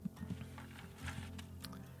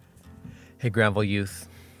Hey, Granville Youth.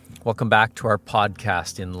 Welcome back to our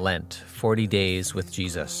podcast in Lent, 40 Days with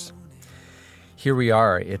Jesus. Here we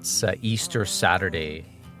are. It's Easter Saturday,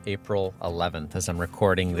 April 11th, as I'm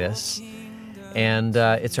recording this. And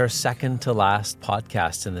it's our second to last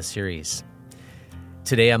podcast in the series.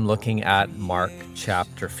 Today I'm looking at Mark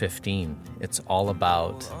chapter 15. It's all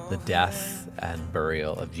about the death and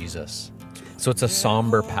burial of Jesus. So it's a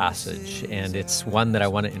somber passage, and it's one that I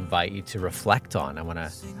want to invite you to reflect on. I want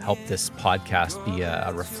to help this podcast be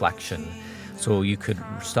a reflection. So you could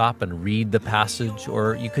stop and read the passage,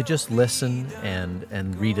 or you could just listen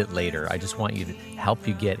and read it later. I just want you to help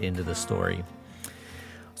you get into the story.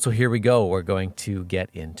 So here we go. We're going to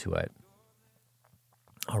get into it.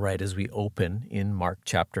 All right, as we open in Mark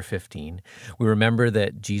chapter 15, we remember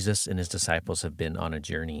that Jesus and his disciples have been on a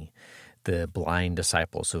journey. The blind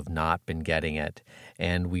disciples who have not been getting it.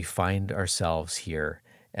 And we find ourselves here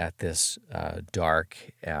at this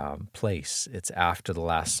dark place. It's after the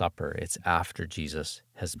Last Supper. It's after Jesus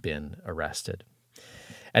has been arrested.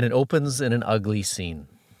 And it opens in an ugly scene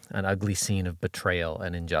of betrayal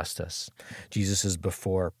and injustice. Jesus is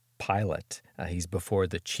before Pilate. He's before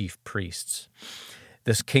the chief priests.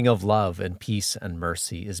 This king of love and peace and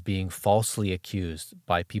mercy is being falsely accused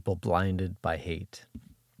by people blinded by hate.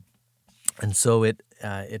 And so it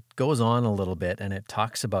goes on a little bit, and it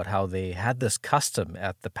talks about how they had this custom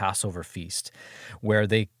at the Passover feast where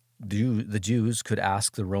the Jews could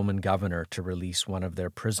ask the Roman governor to release one of their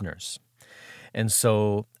prisoners. And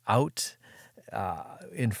so out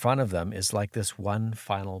in front of them is like this one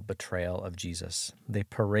final betrayal of Jesus. They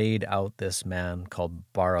parade out this man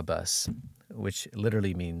called Barabbas, which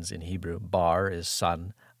literally means in Hebrew, Bar is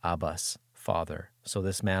son, Abbas, father. So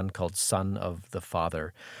this man called Son of the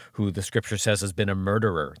Father, who the scripture says has been a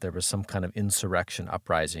murderer. There was some kind of insurrection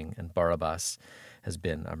uprising, and Barabbas has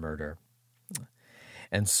been a murderer.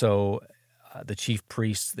 And so the chief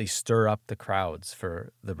priests, they stir up the crowds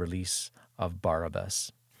for the release of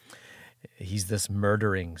Barabbas. He's this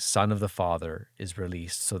murdering son of the Father is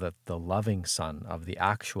released so that the loving son of the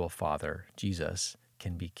actual Father, Jesus,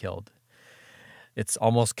 can be killed. It's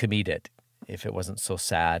almost comedic if it wasn't so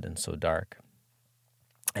sad and so dark.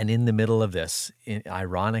 And in the middle of this,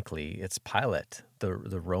 ironically, it's Pilate, the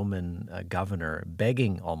Roman governor,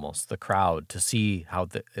 begging almost the crowd to see how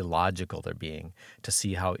illogical they're being, to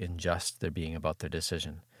see how unjust they're being about their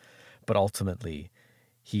decision. But ultimately,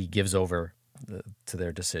 he gives over to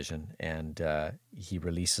their decision, and he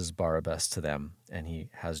releases Barabbas to them, and he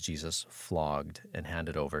has Jesus flogged and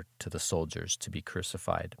handed over to the soldiers to be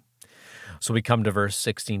crucified. So we come to verse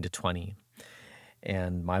 16 to 20.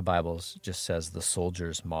 And my Bible just says the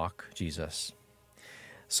soldiers mock Jesus.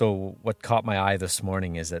 So what caught my eye this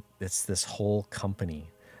morning is that it's this whole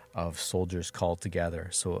company of soldiers called together.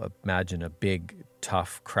 So imagine a big,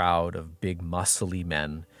 tough crowd of big, muscly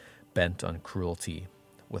men bent on cruelty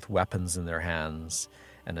with weapons in their hands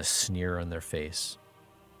and a sneer on their face.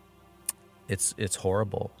 It's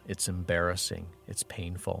horrible. It's embarrassing. It's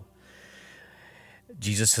painful.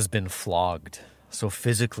 Jesus has been flogged. So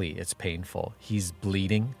physically, it's painful. He's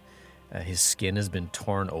bleeding. His skin has been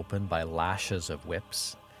torn open by lashes of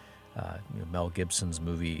whips. Mel Gibson's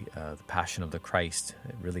movie, The Passion of the Christ,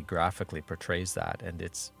 it really graphically portrays that. And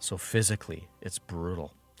it's so physically, it's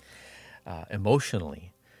brutal.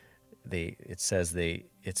 Emotionally,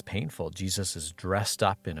 it's painful. Jesus is dressed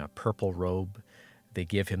up in a purple robe. They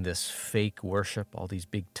give him this fake worship, all these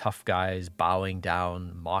big tough guys bowing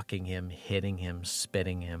down, mocking him, hitting him,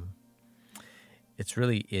 spitting him. It's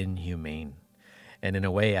really inhumane. And in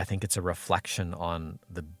a way, I think it's a reflection on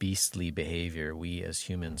the beastly behavior we as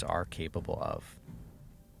humans are capable of.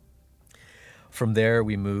 From there,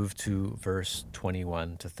 we move to verse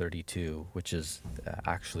 21 to 32, which is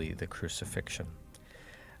actually the crucifixion.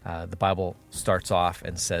 The Bible starts off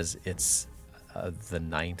and says it's the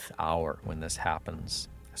 9th hour when this happens.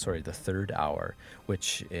 The 3rd hour,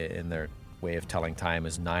 which in their way of telling time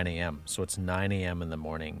is 9 a.m. So it's 9 a.m. in the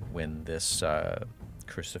morning when this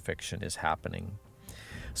crucifixion is happening.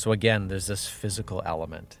 So again, there's this physical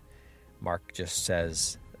element. Mark just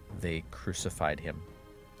says they crucified him.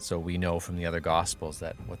 So we know from the other Gospels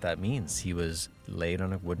that what that means. He was laid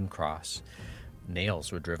on a wooden cross.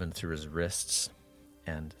 Nails were driven through his wrists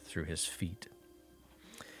and through his feet.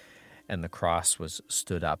 And the cross was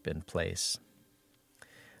stood up in place.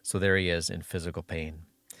 So there he is in physical pain.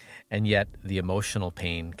 And yet the emotional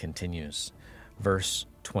pain continues. Verse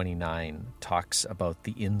 29 talks about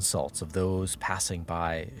the insults of those passing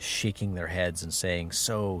by, shaking their heads and saying,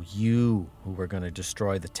 "So you who were going to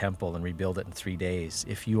destroy the temple and rebuild it in 3 days,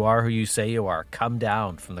 if you are who you say you are, come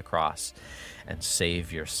down from the cross and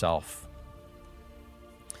save yourself."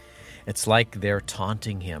 It's like they're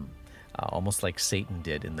taunting him, almost like Satan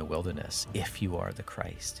did in the wilderness. If you are the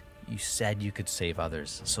Christ, you said you could save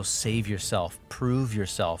others, so save yourself, prove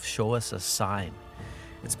yourself, show us a sign.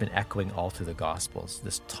 It's been echoing all through the Gospels,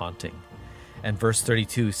 this taunting. And verse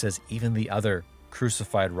 32 says, even the other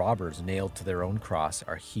crucified robbers nailed to their own cross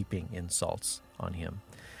are heaping insults on him.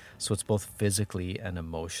 So it's both physically and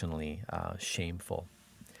emotionally shameful.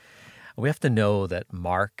 We have to know that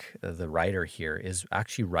Mark, the writer here, is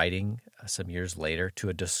actually writing some years later to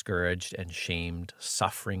a discouraged and shamed,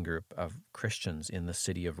 suffering group of Christians in the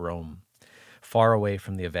city of Rome, far away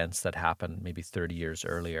from the events that happened maybe 30 years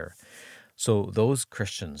earlier. So those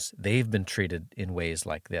Christians, they've been treated in ways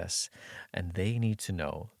like this, and they need to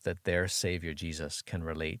know that their Savior Jesus can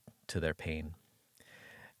relate to their pain.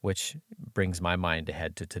 Which brings my mind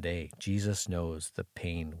ahead to today. Jesus knows the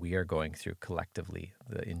pain we are going through collectively,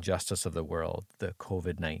 the injustice of the world, the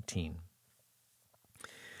COVID-19.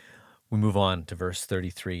 We move on to verse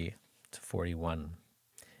 33 to 41,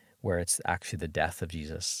 where it's actually the death of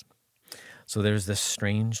Jesus. So there's this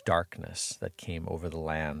strange darkness that came over the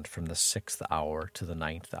land from the 6th hour to the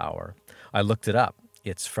 9th hour. I looked it up.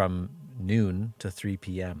 It's from noon to 3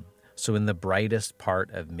 p.m. So in the brightest part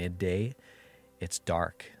of midday, it's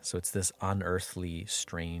dark. So it's this unearthly,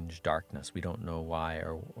 strange darkness. We don't know why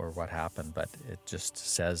or what happened, but it just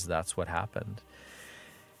says that's what happened.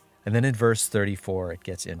 And then in verse 34, it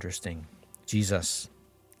gets interesting. Jesus,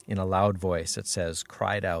 in a loud voice, it says,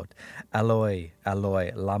 cried out, Eloi,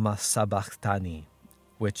 Eloi, lama sabachthani,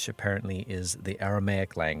 which apparently is the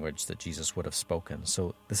Aramaic language that Jesus would have spoken.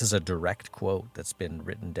 So this is a direct quote that's been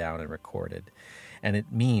written down and recorded. And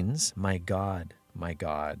it means, my God,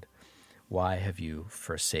 why have you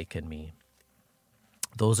forsaken me?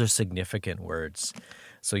 Those are significant words.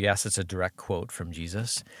 So yes, it's a direct quote from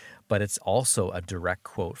Jesus, but it's also a direct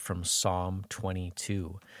quote from Psalm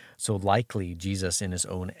 22. So likely Jesus in his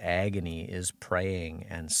own agony is praying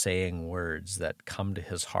and saying words that come to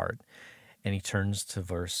his heart. And he turns to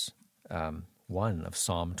verse 1 of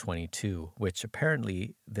Psalm 22, which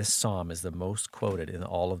apparently this psalm is the most quoted in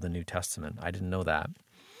all of the New Testament. I didn't know that.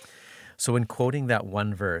 So in quoting that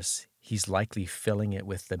one verse, he's likely filling it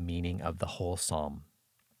with the meaning of the whole psalm.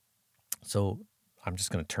 So I'm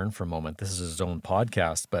just going to turn for a moment. This is his own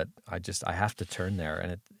podcast, but I have to turn there.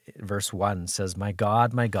 And verse 1 says, my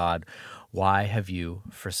God, why have you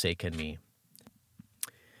forsaken me?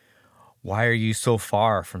 Why are you so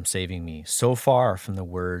far from saving me, so far from the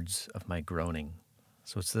words of my groaning?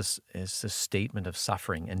 So it's this statement of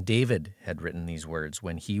suffering. And David had written these words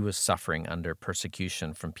when he was suffering under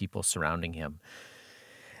persecution from people surrounding him.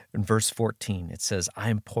 In verse 14, it says, I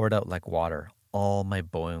am poured out like water. All my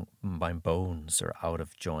bones are out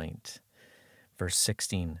of joint. Verse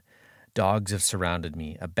 16, dogs have surrounded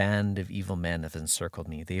me. A band of evil men have encircled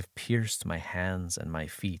me. They have pierced my hands and my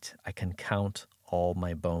feet. I can count all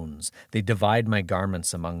my bones. They divide my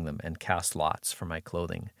garments among them and cast lots for my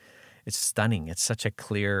clothing. It's stunning. It's such a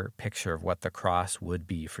clear picture of what the cross would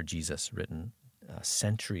be for Jesus, written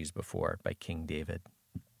centuries before by King David.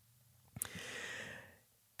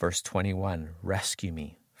 Verse 21, rescue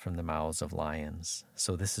me from the mouths of lions.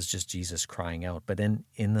 So this is just Jesus crying out. But then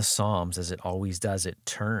in the Psalms, as it always does, it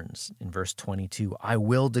turns in verse 22, I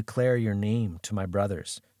will declare your name to my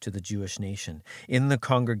brothers, to the Jewish nation. In the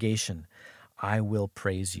congregation, I will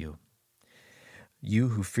praise you. You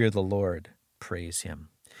who fear the Lord, praise him.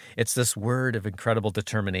 It's this word of incredible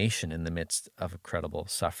determination in the midst of incredible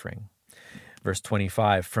suffering. Verse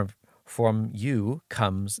 25, from you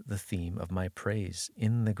comes the theme of my praise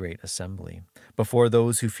in the great assembly. Before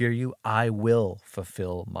those who fear you, I will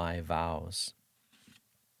fulfill my vows.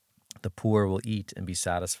 The poor will eat and be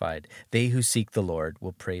satisfied. They who seek the Lord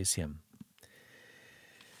will praise him.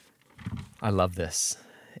 I love this.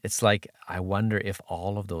 It's like, I wonder if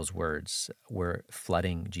all of those words were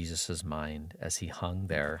flooding Jesus' mind as he hung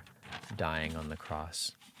there dying on the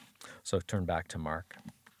cross. So turn back to Mark.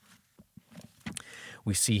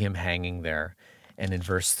 We see him hanging there, and in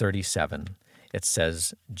verse 37, it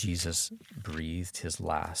says, Jesus breathed his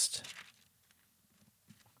last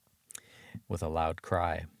with a loud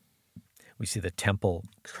cry. We see the temple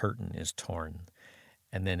curtain is torn.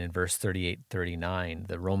 And then in verse 38, 39,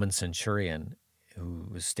 the Roman centurion who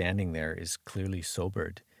was standing there is clearly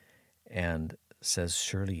sobered and says,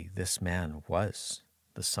 surely this man was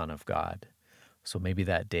the Son of God. So maybe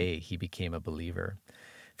that day he became a believer.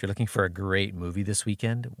 If you're looking for a great movie this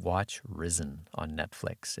weekend, watch Risen on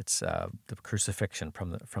Netflix. It's the crucifixion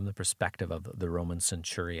from the perspective of the Roman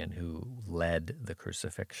centurion who led the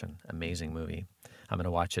crucifixion. Amazing movie. I'm going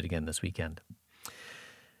to watch it again this weekend.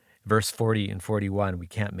 Verse 40 and 41, we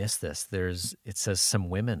can't miss this. It says some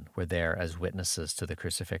women were there as witnesses to the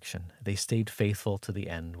crucifixion. They stayed faithful to the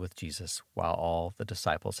end with Jesus while all the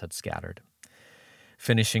disciples had scattered.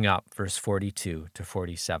 Finishing up, verse 42 to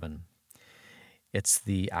 47. It's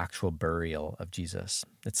the actual burial of Jesus.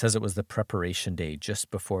 It says it was the preparation day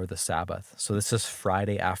just before the Sabbath. So this is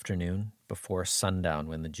Friday afternoon before sundown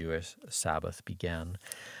when the Jewish Sabbath began.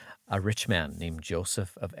 A rich man named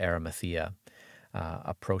Joseph of Arimathea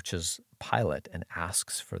approaches Pilate and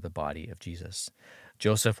asks for the body of Jesus.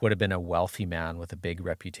 Joseph would have been a wealthy man with a big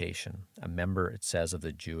reputation, a member, it says, of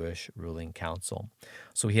the Jewish ruling council.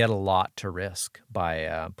 So he had a lot to risk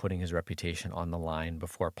by putting his reputation on the line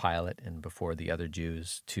before Pilate and before the other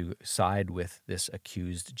Jews to side with this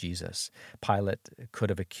accused Jesus. Pilate could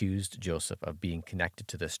have accused Joseph of being connected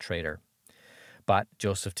to this traitor. But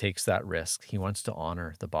Joseph takes that risk. He wants to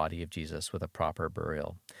honor the body of Jesus with a proper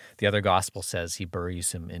burial. The other gospel says he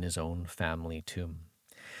buries him in his own family tomb.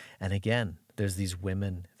 And again, there's these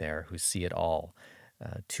women there who see it all.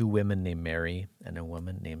 Two women named Mary and a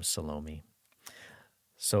woman named Salome.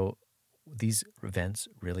 So these events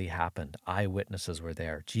really happened. Eyewitnesses were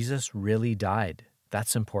there. Jesus really died.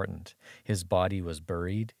 That's important. His body was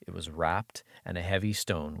buried, it was wrapped, and a heavy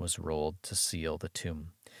stone was rolled to seal the tomb.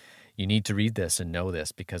 You need to read this and know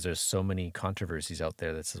this because there's so many controversies out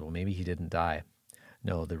there that says, well, maybe he didn't die.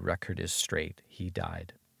 No, the record is straight. He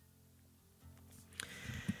died.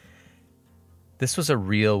 This was a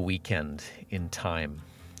real weekend in time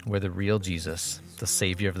where the real Jesus, the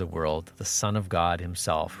Savior of the world, the Son of God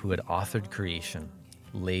himself, who had authored creation,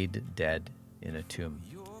 laid dead in a tomb.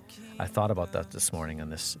 I thought about that this morning on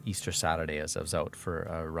this Easter Saturday as I was out for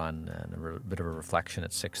a run and a bit of a reflection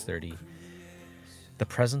at 6:30. The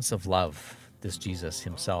presence of love, this Jesus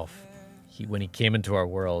himself, when he came into our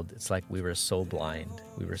world, it's like we were so blind,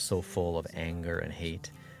 we were so full of anger and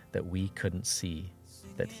hate that we couldn't see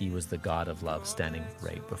that he was the God of love standing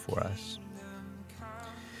right before us.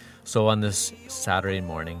 So on this Saturday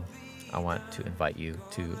morning, I want to invite you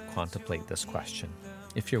to contemplate this question.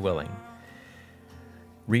 If you're willing,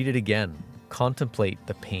 read it again. Contemplate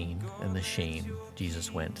the pain and the shame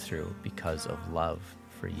Jesus went through because of love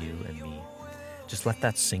for you and me. Just let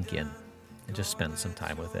that sink in and just spend some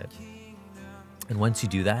time with it. And once you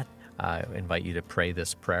do that, I invite you to pray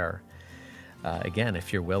this prayer. Again,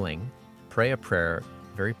 if you're willing, pray a prayer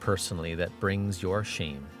very personally that brings your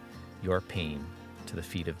shame, your pain to the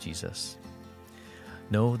feet of Jesus.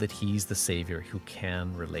 Know that he's the Savior who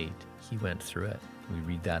can relate. He went through it. We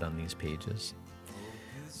read that on these pages.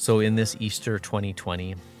 So in this Easter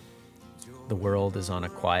 2020, the world is on a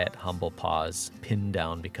quiet, humble pause, pinned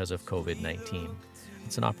down because of COVID-19.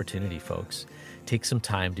 It's an opportunity, folks. Take some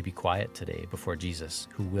time to be quiet today before Jesus,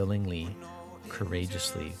 who willingly,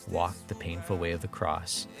 courageously walked the painful way of the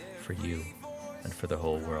cross for you and for the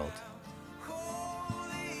whole world.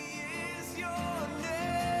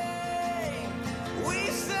 We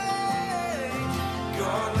say,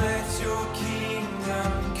 God